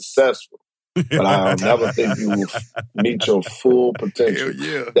can be successful, but I'll never think you will meet your full potential.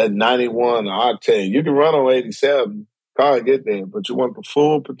 Yeah. That 91 octane, you can run on 87, car and get there, but you want the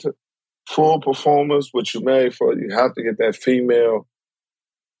full performance, what you married for. You have to get that female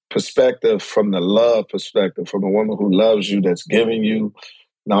perspective from the love perspective, from a woman who loves you, that's giving you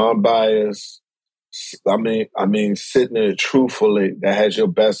non-biased. I mean, sitting there truthfully, that has your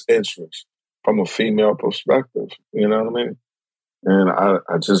best interest from a female perspective. You know what I mean? And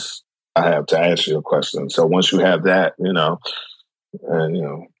I have to answer your question. So once you have that,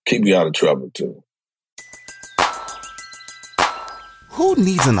 keep you out of trouble too. Who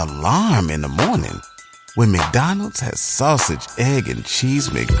needs an alarm in the morning when McDonald's has sausage, egg, and cheese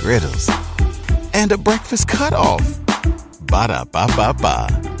McGriddles and a breakfast cutoff?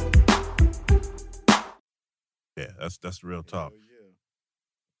 Ba-da-ba-ba-ba. Yeah, that's real talk.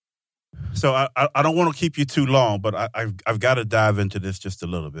 So I don't want to keep you too long, but I've got to dive into this just a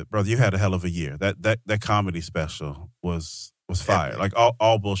little bit, brother. You had a hell of a year. That comedy special was was fire. Like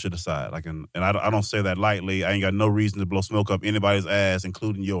all bullshit aside. Like, and I don't say that lightly. I ain't got no reason to blow smoke up anybody's ass,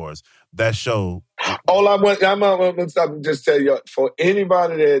 including yours. That show. All I'm gonna stop and just tell you, for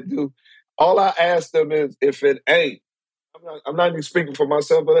anybody that do, all I ask them is, if it ain't, I'm not even speaking for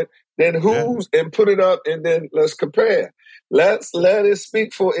myself, but then who's, and put it up, and then let's compare. Let's let it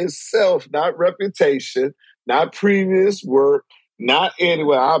speak for itself, not reputation, not previous work, not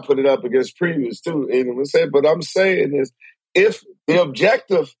anywhere. I'll put it up against previous too. But I'm saying is, if the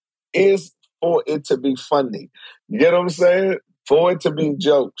objective is for it to be funny, you get what I'm saying? For it to be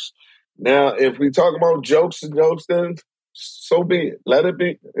jokes. Now, if we talk about jokes, then so be it. Let it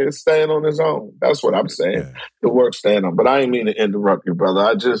be. It stand on its own. That's what I'm saying. Yeah. The work stand on. But I ain't mean to interrupt you, brother.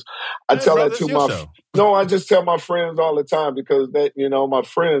 I tell that to my I just tell my friends all the time, because my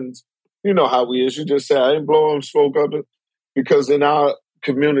friends, you know how we is. You just say, I ain't blowing smoke up it, because in our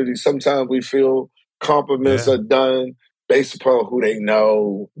community sometimes we feel compliments are done based upon who they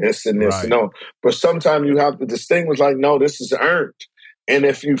know, this and this and that. But sometimes you have to distinguish, like, no, this is earned. And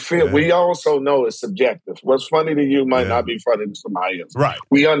if you feel, we also know it's subjective. What's funny to you might not be funny to somebody else. Right.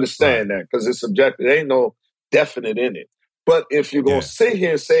 We understand that, because it's subjective. There ain't no definite in it. But if you're going to sit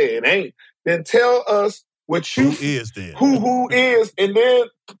here and say it ain't, then tell us what you... Who is then? Who is, and then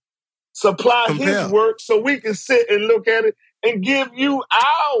supply his work so we can sit and look at it and give you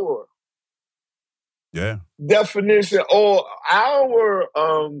our definition, or our,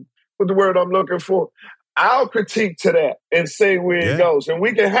 what's the word I'm looking for? Our critique to that, and say where it goes. And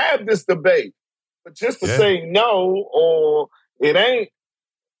we can have this debate. But just to say no, or it ain't,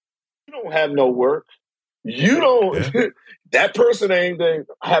 you don't have no work. You don't, that person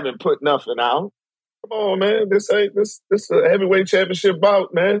haven't put nothing out. Come on, man. This a heavyweight championship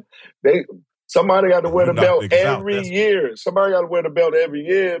bout, man. Somebody got to wear the belt every year. Somebody got to wear the belt every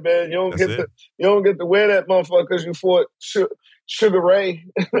year, man. You don't get to wear that motherfucker because you fought Sugar Ray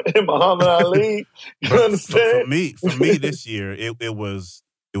and Muhammad Ali. You understand? For me this year, it was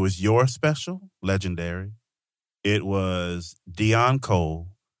your special, legendary. It was Deon Cole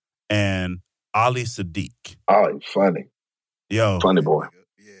and Ali Sadiq. Oh, funny. Yo. Funny boy.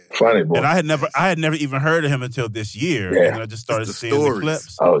 Funny boy. And I had never even heard of him until this year. Yeah. And then I just started seeing the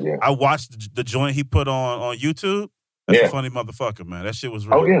clips. Oh, yeah. I watched the joint he put on YouTube. That's a funny motherfucker, man. That shit was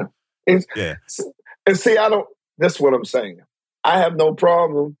real. Oh, yeah. And see, that's what I'm saying. I have no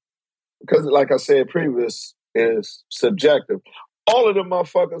problem, because like I said previous, is subjective. All of the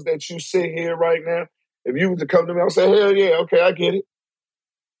motherfuckers that you see here right now, if you was to come to me, I'll say, hell yeah, okay, I get it.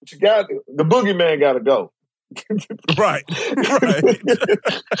 But the boogeyman got to go. Right. The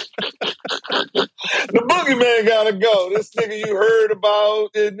boogeyman got to go. This nigga you heard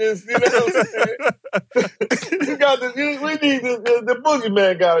about, and this, you know what I'm saying? We need the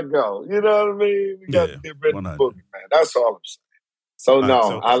boogeyman got to go. You know what I mean? We got to get rid of the boogeyman. That's all I'm saying. So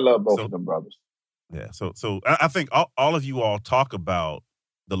I love both of them brothers. Yeah. So I think all of you all talk about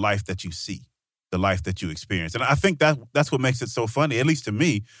the life that you see, the life that you experience, and I think that's what makes it so funny, at least to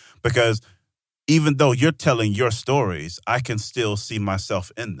me, because even though you're telling your stories, I can still see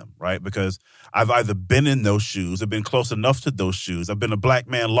myself in them, right? Because I've either been in those shoes, I've been close enough to those shoes, I've been a black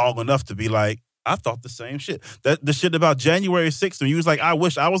man long enough to be like, I thought the same shit. The shit about January 6th, when you was like, I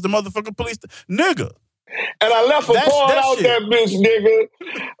wish I was the motherfucking police. Nigga. And I left a part out that bitch, nigga.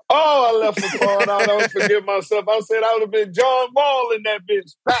 Oh, I left a part out. I don't forgive myself. I said I would have been John Ball in that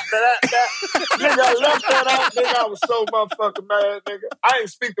bitch. Nigga, I left that out. Nigga, I was so motherfucking mad, nigga. I ain't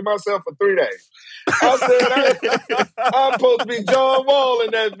speak to myself for 3 days. I said, I'm supposed to be John Wall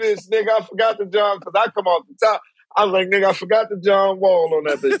in that bitch, nigga. I forgot the John, because I come off the top. I was like, nigga, I forgot the John Wall on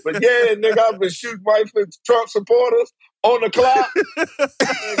that bitch. But yeah, nigga, I've been shooting white Trump supporters on the clock.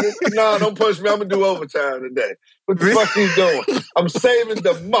 Nah, don't push me. I'm going to do overtime today. What the fuck you doing? I'm saving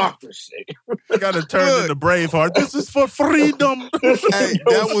democracy. I got to turn into Braveheart. This is for freedom. Hey,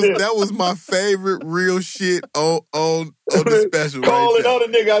 that was my favorite real shit on the special. Calling other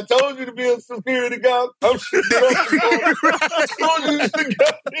nigga. I told you to be a security guard. I'm shooting I told you to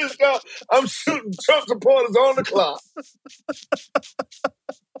get this guy. I'm shooting Trump supporters on the clock.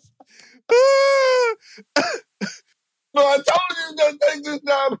 No, I told you to take this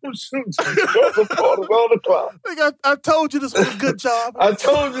job. I'm shooting Trump supporters on the clock. I told you this was a good job. I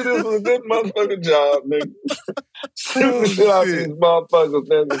told you this was a good motherfucking job, nigga. Shooting the shit out these motherfuckers,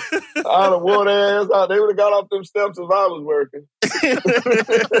 nigga. I'd have wore their ass out. They would have got off them steps if I was working.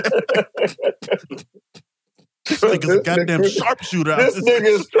 This nigga's a goddamn sharpshooter. This nigga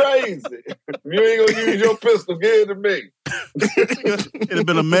is crazy. If you ain't gonna use your pistol, give it to me. It'd have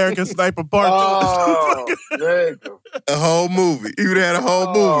been American Sniper Part 2. Oh, nigga. A whole movie. He would have had a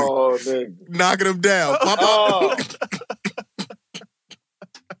whole movie. Nigga. Knocking him down.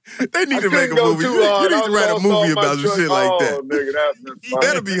 They need to make a movie. You need to write a movie about some shit like that. Nigga,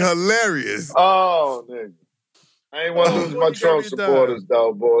 that'd be hilarious. Oh, nigga. I ain't want to lose my Trump supporters,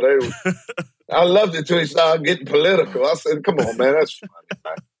 though, boy. I loved it till he started getting political. I said, come on, man, that's funny,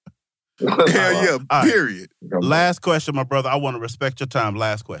 man. Hell yeah, All period. Right. Last question, my brother. I want to respect your time.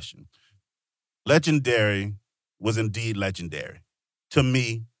 Last question. Legendary was indeed legendary to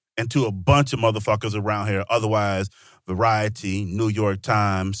me and to a bunch of motherfuckers around here. Otherwise, Variety, New York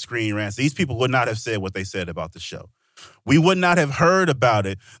Times, Screen Rant. These people would not have said what they said about the show. We would not have heard about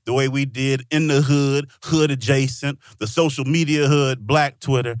it the way we did in the hood, hood adjacent, the social media hood, Black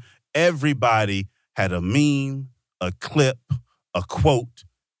Twitter. Everybody had a meme, a clip, a quote.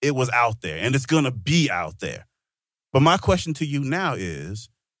 It was out there, and it's going to be out there. But my question to you now is,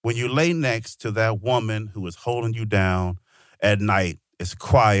 when you lay next to that woman who is holding you down at night, it's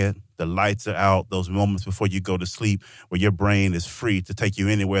quiet, the lights are out, those moments before you go to sleep where your brain is free to take you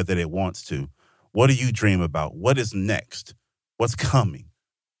anywhere that it wants to. What do you dream about? What is next? What's coming?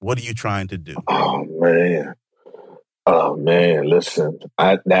 What are you trying to do? Oh, man. Listen,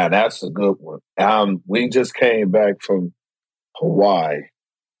 now that's a good one. We just came back from Hawaii.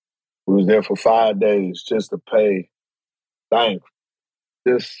 We was there for 5 days just to pay thanks.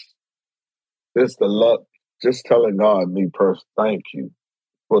 Just the luck, just telling God, me personally, thank you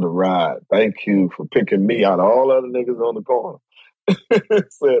for the ride. Thank you for picking me out of all other niggas on the corner.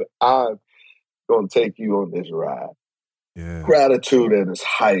 Said, I'm going to take you on this ride. Yeah. Gratitude at its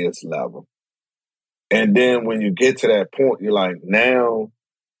highest level. And then when you get to that point, you're like, now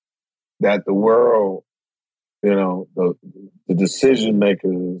that the world, the decision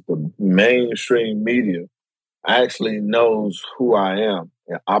makers, the mainstream media actually knows who I am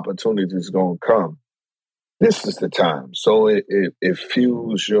and opportunities going to come, this is the time. So it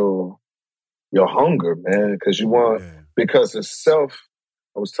fuels your hunger, man, because you want, because it's self.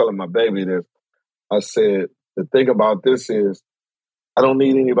 I was telling my baby this. I said, the thing about this is, I don't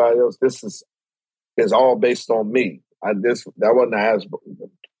need anybody else. This is all based on me. That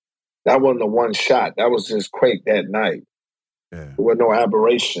wasn't a one shot. That was just Quake that night. Yeah. There was no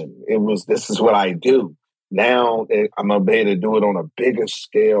aberration. It was, this is what I do. Now I'm going to be able to do it on a bigger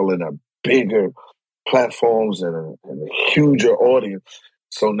scale and a bigger platforms and a huger audience.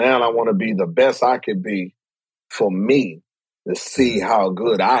 So now I want to be the best I could be for me to see how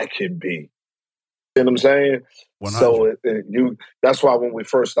good I can be. You know what I'm saying? 100. So that's why when we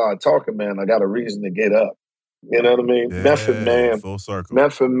first started talking, man, I got a reason to get up. You know what I mean? Yeah, Method Man. Full circle.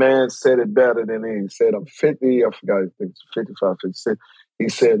 Method Man said it better than he said. I'm 50. I forgot. I think it's 55, 56. He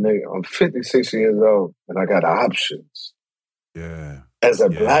said, nigga, I'm 56 years old and I got options. Yeah. As a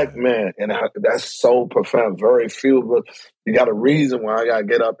black man, and that's so profound. Very few, but you got a reason why I got to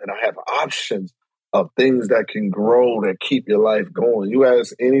get up and I have options of things that can grow, that keep your life going. You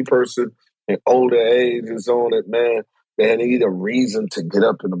ask any person in older age is on it, man, they need a reason to get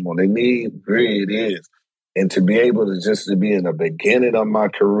up in the morning. They need, really it is. And to be able to be in the beginning of my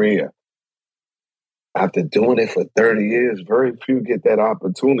career, after doing it for 30 years, very few get that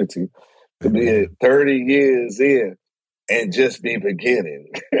opportunity to be 30 years in and just be beginning.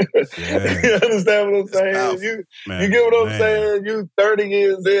 You understand what I'm saying? You get what I'm saying? You 30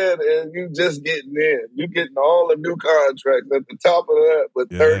 years in and you just getting in. You getting all the new contracts at the top of that, but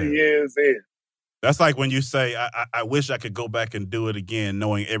 30 years in. That's like when you say, I wish I could go back and do it again,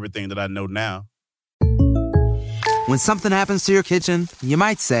 knowing everything that I know now. When something happens to your kitchen, you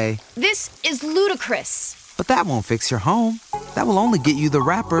might say, "This is ludicrous." But that won't fix your home. That will only get you the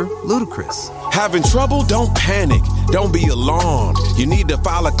rapper, Ludacris. Having trouble? Don't panic. Don't be alarmed. You need to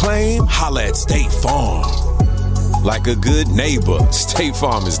file a claim? Holla at State Farm. Like a good neighbor, State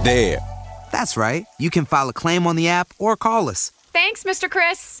Farm is there. That's right. You can file a claim on the app or call us. Thanks, Mr.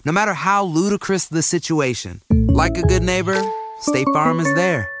 Chris. No matter how ludicrous the situation, like a good neighbor, State Farm is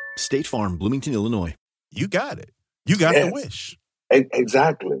there. State Farm, Bloomington, Illinois. You got it. You got the wish.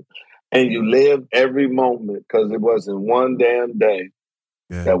 Exactly. And you lived every moment because it wasn't one damn day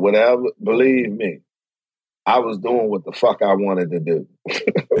that whatever, believe me, I was doing what the fuck I wanted to do.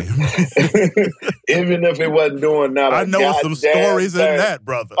 Even if it wasn't doing nothing. I know some stories in that,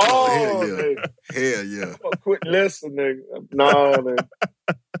 brother. Oh, hell yeah. I'm gonna quit listening. No, man.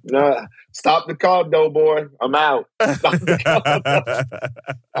 No, stop the condo, boy. I'm out. Stop the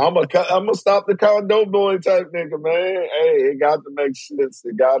condo. I'm gonna stop the condo boy type nigga, man. Hey, it got to make sense.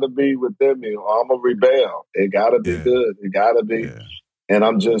 It got to be within me, or I'm gonna rebel. It got to be good. It got to be. Yeah. And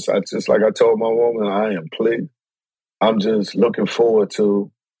I just like I told my woman, I am pleased. I'm just looking forward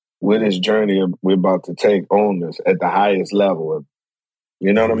to where this journey we're about to take on this at the highest level.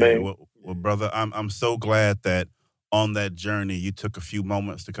 You know what I mean? Well, brother, I'm so glad that on that journey, you took a few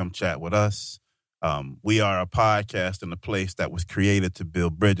moments to come chat with us. We are a podcast and a place that was created to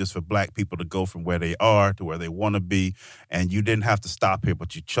build bridges for Black people to go from where they are to where they want to be. And you didn't have to stop here,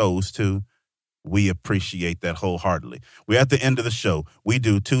 but you chose to. We appreciate that wholeheartedly. We're at the end of the show. We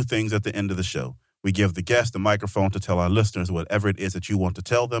do two things at the end of the show. We give the guest the microphone to tell our listeners whatever it is that you want to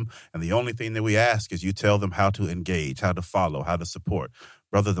tell them. And the only thing that we ask is you tell them how to engage, how to follow, how to support.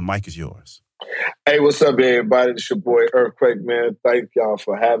 Brother, the mic is yours. Hey, what's up, everybody? It's your boy Earthquake, man. Thank y'all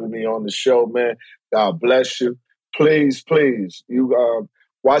for having me on the show, man. God bless you. Please, you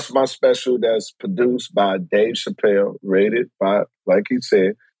watch my special that's produced by Dave Chappelle, rated by, like he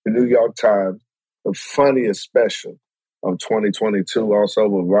said, the New York Times, the funniest special of 2022, also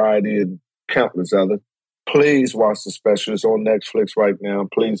with Variety and countless others. Please watch the special. It's on Netflix right now.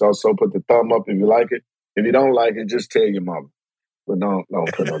 Please also put the thumb up if you like it. If you don't like it, just tell your mama. But don't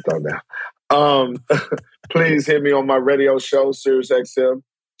put no thumb down. Please hit me on my radio show, Sirius XM,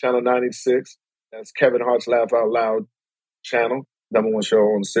 Channel 96. That's Kevin Hart's Laugh Out Loud channel, #1 show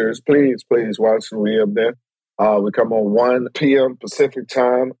on Sirius. Please watch. We up there. We come on 1 p.m. Pacific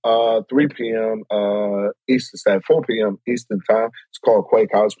time, 3 p.m. Eastern time, 4 p.m. Eastern time. It's called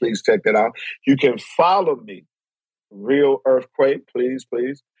Quake House. Please check that out. You can follow me, Real Earthquake, please.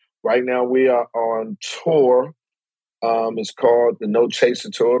 Right now we are on tour. It's called the No Chaser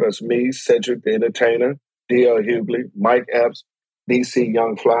Tour. That's me, Cedric the Entertainer, D.L. Hughley, Mike Epps, D.C.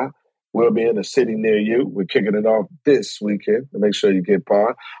 Young Fly. We'll be in a city near you. We're kicking it off this weekend to make sure you get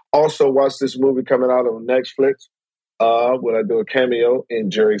part. Also, watch this movie coming out on Netflix. When I do a cameo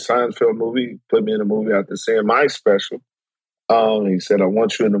in Jerry Seinfeld movie, he put me in a movie after seeing my special. He said, I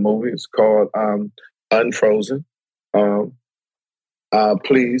want you in the movie. It's called Unfrozen.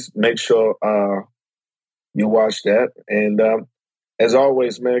 Please make sure you watch that. And as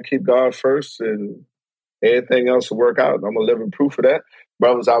always, man, keep God first and everything else will work out. I'm a living proof of that.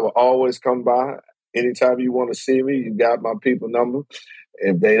 Brothers, I will always come by. Anytime you want to see me, you got my people number.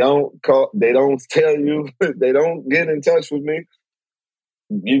 If they don't call, they don't tell you, they don't get in touch with me,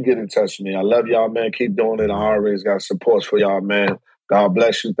 you get in touch with me. I love y'all, man. Keep doing it. I always got support for y'all, man. God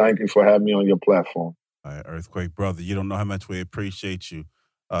bless you. Thank you for having me on your platform. All right, Earthquake, brother, you don't know how much we appreciate you.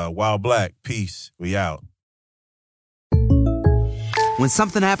 Wild Black, peace. We out. When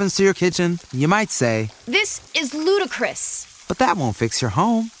something happens to your kitchen, you might say, "This is ludicrous." But that won't fix your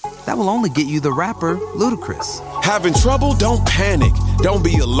home. That will only get you the rapper, Ludacris. Having trouble? Don't panic. Don't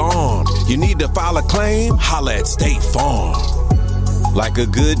be alarmed. You need to file a claim? Holla at State Farm. Like a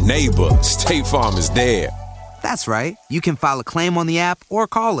good neighbor, State Farm is there. That's right. You can file a claim on the app or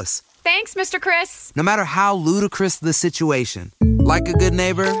call us. Thanks, Mr. Chris. No matter how ludicrous the situation, like a good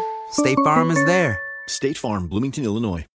neighbor, State Farm is there. State Farm, Bloomington, Illinois.